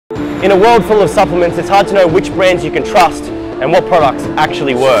In a world full of supplements, it's hard to know which brands you can trust and what products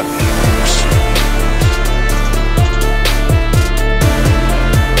actually work.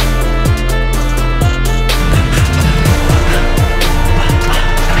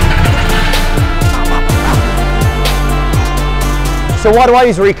 So why do I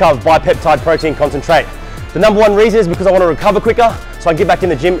use Recov Bi-Peptide protein concentrate? The number one reason is because I want to recover quicker so I can get back in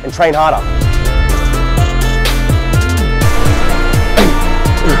the gym and train harder.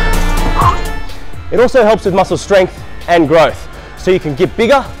 It also helps with muscle strength and growth, so you can get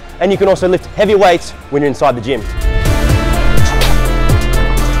bigger and you can also lift heavier weights when you're inside the gym.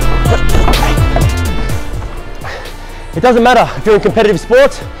 It doesn't matter if you're in competitive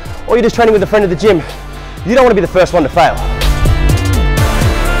sports or you're just training with a friend at the gym, you don't want to be the first one to fail.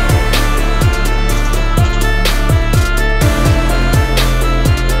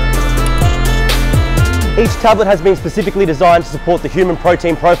 Each tablet has been specifically designed to support the human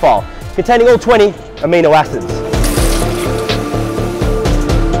protein profile, containing all 20 amino acids.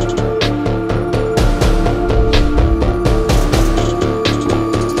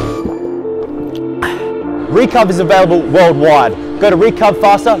 Recov is available worldwide. Go to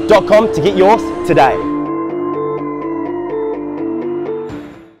recovfaster.com to get yours today.